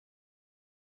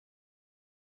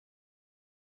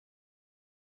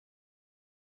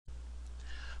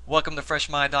Welcome to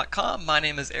freshmind.com. My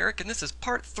name is Eric and this is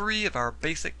part 3 of our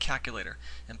basic calculator.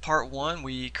 In part 1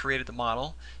 we created the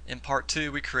model. In part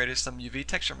 2 we created some UV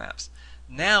texture maps.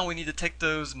 Now we need to take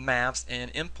those maps and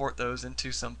import those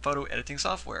into some photo editing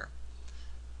software.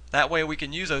 That way we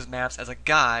can use those maps as a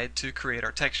guide to create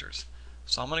our textures.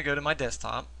 So I'm going to go to my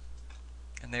desktop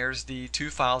and there's the two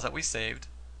files that we saved.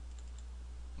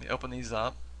 Let me open these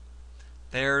up.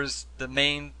 There's the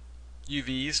main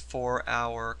UVs for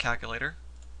our calculator.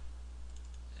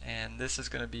 And this is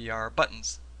going to be our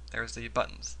buttons. There's the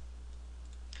buttons.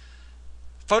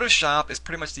 Photoshop is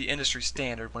pretty much the industry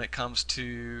standard when it comes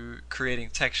to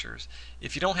creating textures.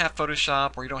 If you don't have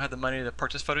Photoshop or you don't have the money to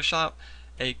purchase Photoshop,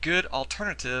 a good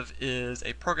alternative is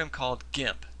a program called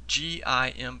GIMP,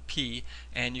 G-I-M-P,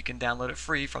 and you can download it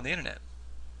free from the internet.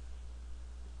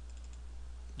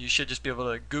 You should just be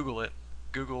able to Google it,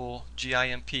 Google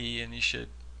G-I-M-P, and you should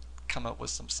come up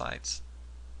with some sites.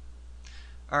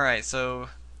 Alright, so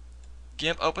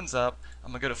GIMP opens up.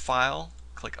 I'm going to go to File,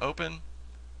 click Open.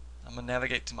 I'm going to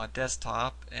navigate to my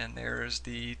desktop and there's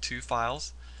the two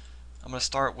files. I'm going to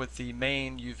start with the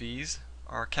main UVs,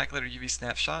 our calculator UV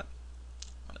snapshot.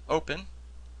 I'm going to open.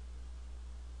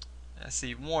 I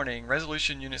see warning,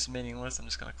 resolution units meaningless. I'm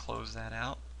just going to close that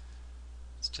out.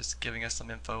 It's just giving us some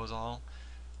info is all.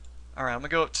 Alright, I'm going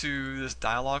to go up to this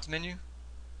dialogues menu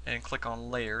and click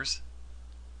on layers.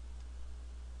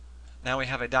 Now we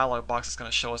have a dialog box that's going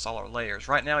to show us all our layers.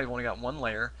 Right now we've only got one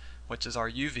layer, which is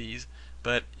our UVs,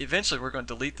 but eventually we're going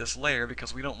to delete this layer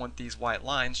because we don't want these white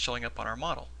lines showing up on our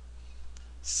model.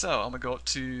 So I'm going to go up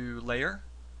to Layer,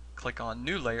 click on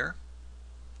New Layer,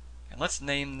 and let's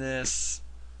name this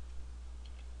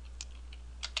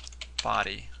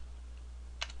Body.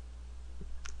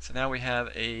 So now we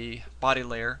have a body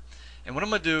layer, and what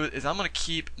I'm going to do is I'm going to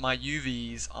keep my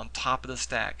UVs on top of the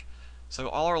stack. So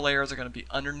all our layers are going to be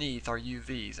underneath our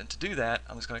UVs, and to do that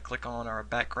I'm just going to click on our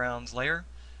backgrounds layer,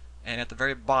 and at the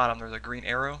very bottom there's a green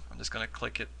arrow. I'm just going to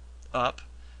click it up,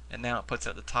 and now it puts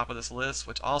it at the top of this list,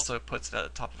 which also puts it at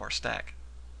the top of our stack.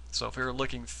 So if we were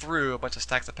looking through a bunch of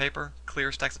stacks of paper,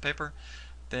 clear stacks of paper,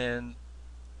 then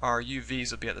our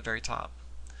UVs would be at the very top.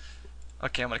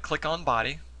 Okay, I'm going to click on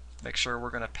body, make sure we're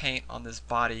going to paint on this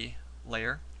body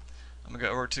layer. I'm going to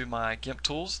go over to my GIMP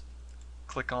tools,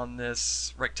 click on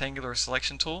this rectangular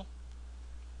selection tool,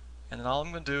 and then all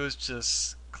I'm going to do is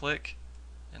just click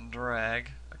and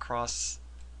drag across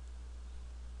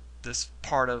this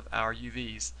part of our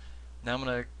UVs. Now I'm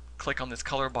going to click on this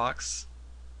color box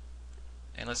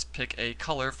and let's pick a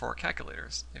color for our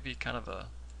calculators. Maybe kind of a,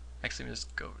 actually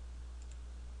just go,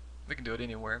 we can do it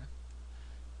anywhere.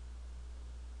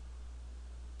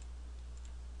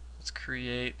 Let's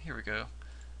create, here we go.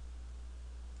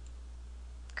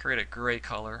 Create a gray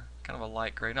color, kind of a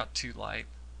light gray, not too light.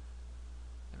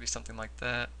 Maybe something like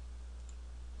that.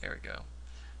 There we go.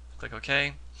 Click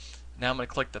OK. Now I'm going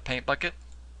to click the paint bucket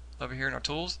over here in our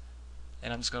tools,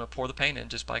 and I'm just going to pour the paint in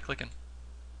just by clicking.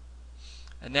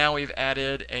 And now we've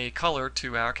added a color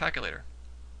to our calculator.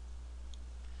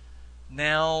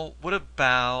 Now what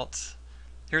about,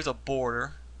 here's a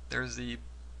border. There's the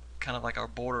kind of like our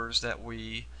borders that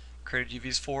we created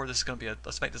UVs for. This is going to be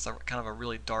let's make this a kind of a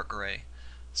really dark gray.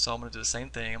 So I'm going to do the same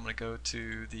thing. I'm going to go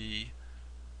to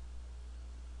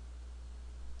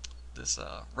this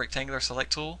rectangular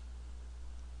select tool.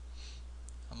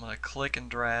 I'm going to click and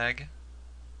drag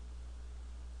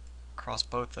across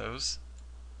both those.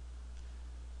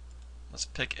 Let's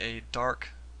pick a dark,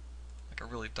 like a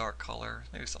really dark color,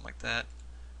 maybe something like that.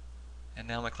 And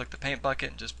now I'm going to click the paint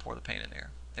bucket and just pour the paint in there.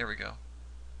 There we go.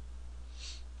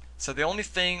 So the only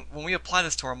thing, when we apply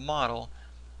this to our model,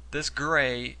 this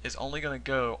gray is only going to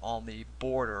go on the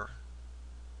border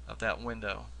of that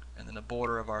window and then the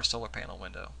border of our solar panel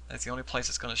window. That's the only place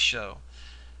it's going to show.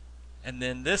 And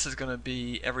then this is going to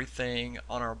be everything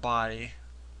on our body,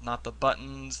 not the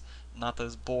buttons, not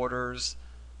those borders,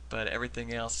 but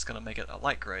everything else is going to make it a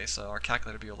light gray, so our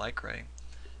calculator will be a light gray.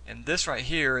 And this right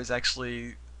here is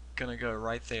actually going to go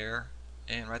right there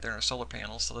and right there in our solar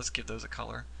panels, so let's give those a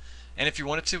color. And if you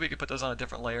wanted to, we could put those on a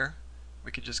different layer.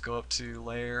 We could just go up to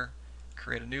layer,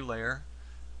 create a new layer.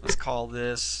 Let's call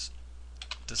this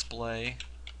display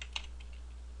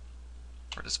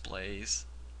or displays.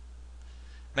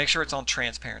 Make sure it's on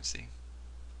transparency.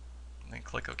 And then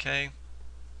click OK.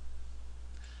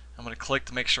 I'm going to click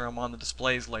to make sure I'm on the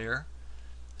displays layer.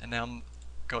 And now I'm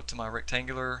go up to my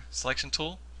rectangular selection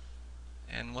tool.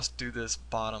 And let's do this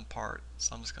bottom part.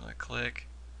 So I'm just going to click,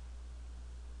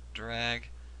 drag.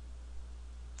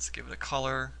 Let's give it a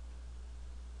color.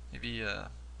 Maybe let's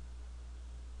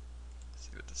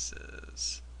see what this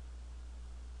is.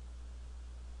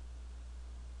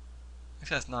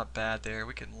 Actually, that's not bad there.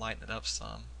 We can lighten it up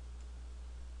some.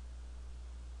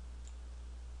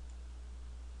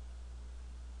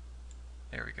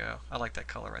 There we go. I like that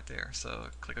color right there. So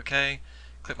click OK,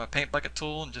 click my paint bucket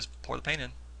tool, and just pour the paint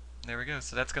in. There we go.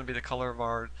 So that's going to be the color of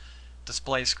our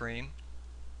display screen.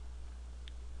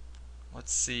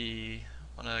 Let's see.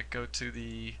 I'm going to go to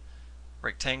the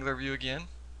rectangular view again.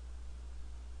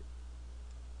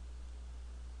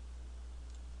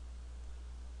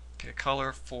 Pick a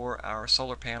color for our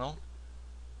solar panel.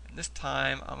 And this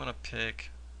time I'm going to pick,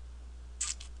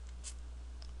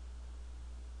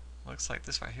 looks like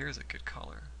this right here is a good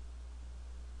color.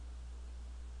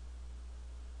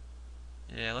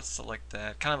 Yeah, let's select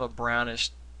that. Kind of a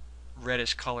brownish,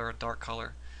 reddish color, a dark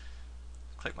color.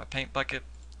 Click my paint bucket,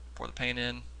 pour the paint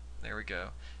in. There we go.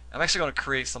 I'm actually going to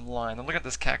create some lines. I'm looking at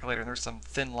this calculator and there's some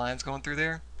thin lines going through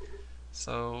there.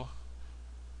 So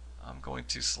I'm going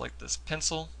to select this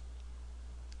pencil.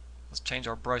 Let's change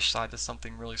our brush size to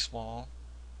something really small.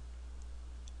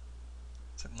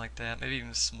 Something like that, maybe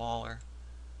even smaller.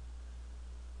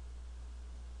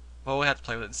 Well, we'll have to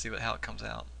play with it and see how it comes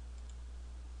out.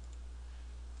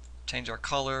 Change our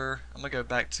color. I'm going to go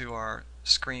back to our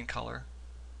screen color.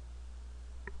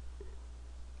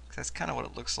 That's kind of what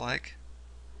it looks like.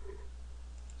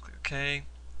 Click OK.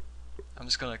 I'm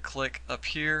just going to click up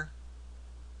here.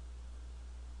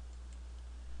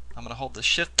 I'm going to hold the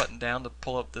shift button down to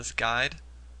pull up this guide.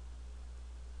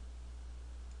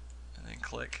 And then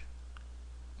click.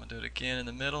 I'm going to do it again in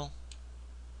the middle.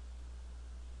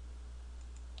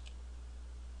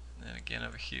 And then again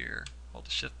over here. Hold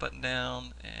the shift button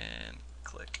down and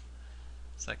click.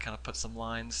 So that kind of puts some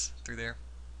lines through there.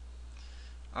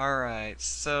 Alright,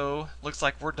 so looks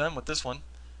like we're done with this one.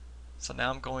 So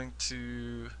now I'm going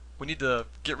to, we need to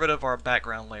get rid of our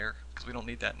background layer because we don't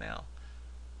need that now.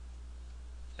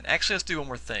 And actually, let's do one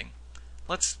more thing.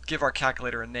 Let's give our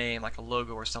calculator a name, like a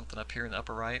logo or something up here in the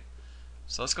upper right.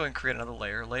 So let's go ahead and create another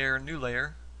layer, new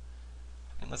layer,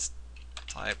 and let's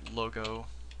type logo,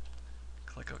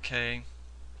 click OK.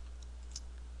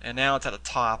 And now it's at the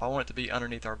top. I want it to be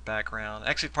underneath our background.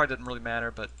 Actually, it probably doesn't really matter,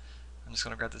 but I'm just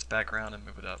going to grab this background and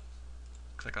move it up.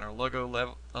 Click on our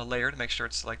logo layer to make sure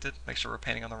it's selected, make sure we're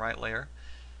painting on the right layer.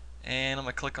 And I'm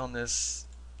going to click on this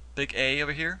big A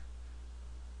over here.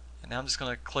 And now I'm just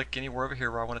going to click anywhere over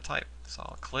here where I want to type. So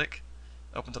I'll click,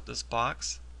 opens up this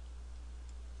box.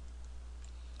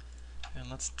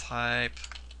 And let's type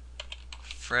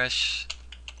Fresh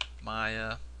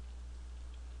Maya,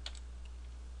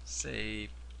 say,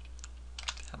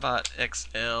 how about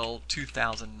XL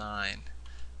 2009?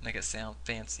 Make it sound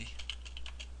fancy.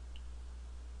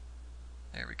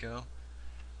 There we go.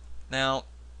 Now,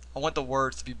 I want the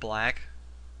words to be black,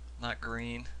 not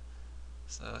green.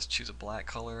 So let's choose a black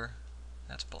color.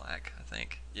 That's black, I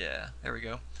think. Yeah, there we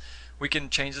go. We can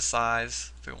change the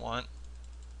size if we want.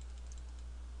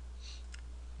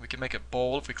 We can make it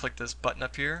bold if we click this button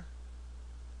up here.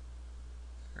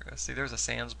 See, there's a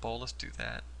sans bold. Let's do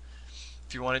that.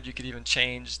 If you wanted, you could even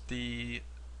change the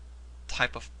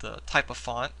type of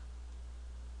font.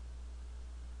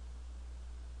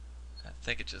 I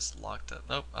think it just locked up.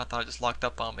 Nope, I thought it just locked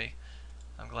up on me.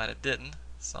 I'm glad it didn't.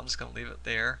 So I'm just going to leave it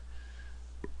there.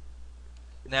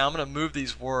 Now I'm going to move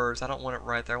these words. I don't want it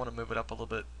right there. I want to move it up a little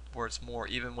bit where it's more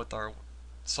even with our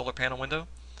solar panel window.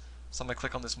 So I'm going to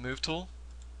click on this move tool.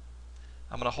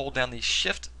 I'm going to hold down the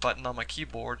shift button on my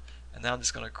keyboard, and now I'm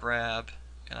just going to grab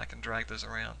and I can drag those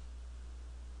around.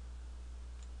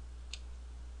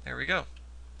 There we go.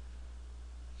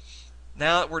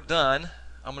 Now that we're done,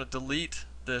 I'm going to delete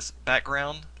this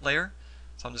background layer.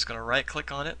 So I'm just going to right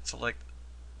click on it, select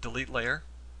delete layer,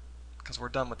 because we're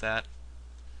done with that.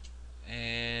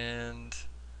 And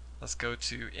let's go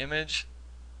to image,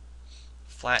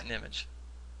 flatten image.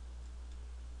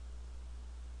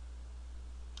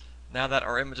 Now that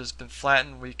our image has been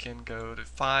flattened, we can go to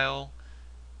file,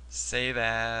 save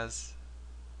as,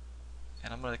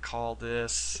 and I'm going to call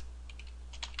this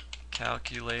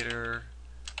calculator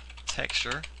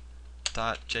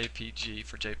texture.jpg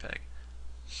for JPEG.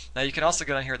 Now you can also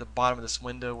go down here at the bottom of this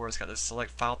window where it's got this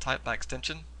select file type by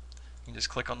extension. You can just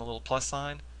click on the little plus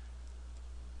sign,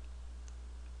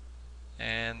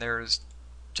 and there's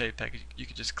JPEG. You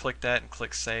can just click that and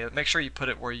click save. Make sure you put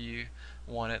it where you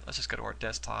want it. Let's just go to our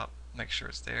desktop, make sure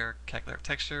it's there, calculator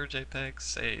texture, JPEG,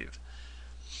 save.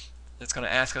 It's going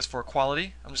to ask us for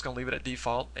quality. I'm just going to leave it at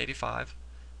default, 85.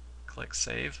 Click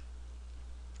save.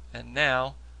 And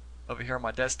now over here on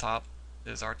my desktop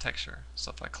is our texture.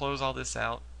 So if I close all this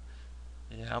out,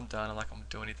 yeah, I'm done. I'm not going to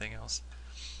do anything else.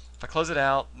 If I close it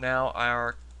out, now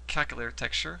our calculator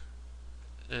texture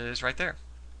is right there.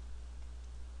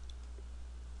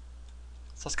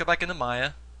 So let's go back into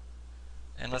Maya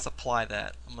and let's apply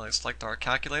that. I'm going to select our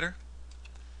calculator.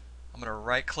 I'm going to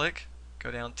right click, go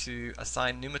down to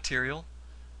assign new material,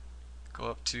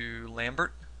 go up to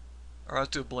Lambert, or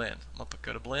let's do a blend. I'm going to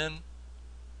go to blend.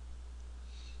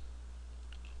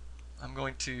 I'm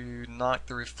going to knock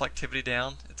the reflectivity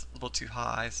down. It's a little too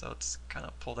high, so let's kind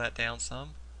of pull that down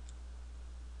some.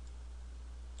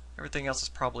 Everything else is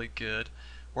probably good.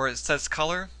 Where it says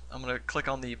color, I'm going to click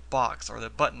on the box or the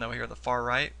button over here on the far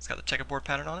right. It's got the checkerboard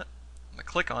pattern on it. I'm going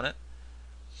to click on it.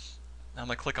 Now I'm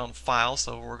going to click on file,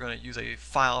 so we're going to use a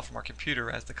file from our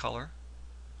computer as the color.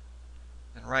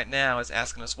 And right now it's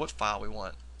asking us what file we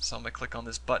want. So I'm going to click on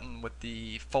this button with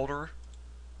the folder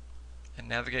and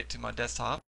navigate to my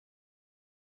desktop.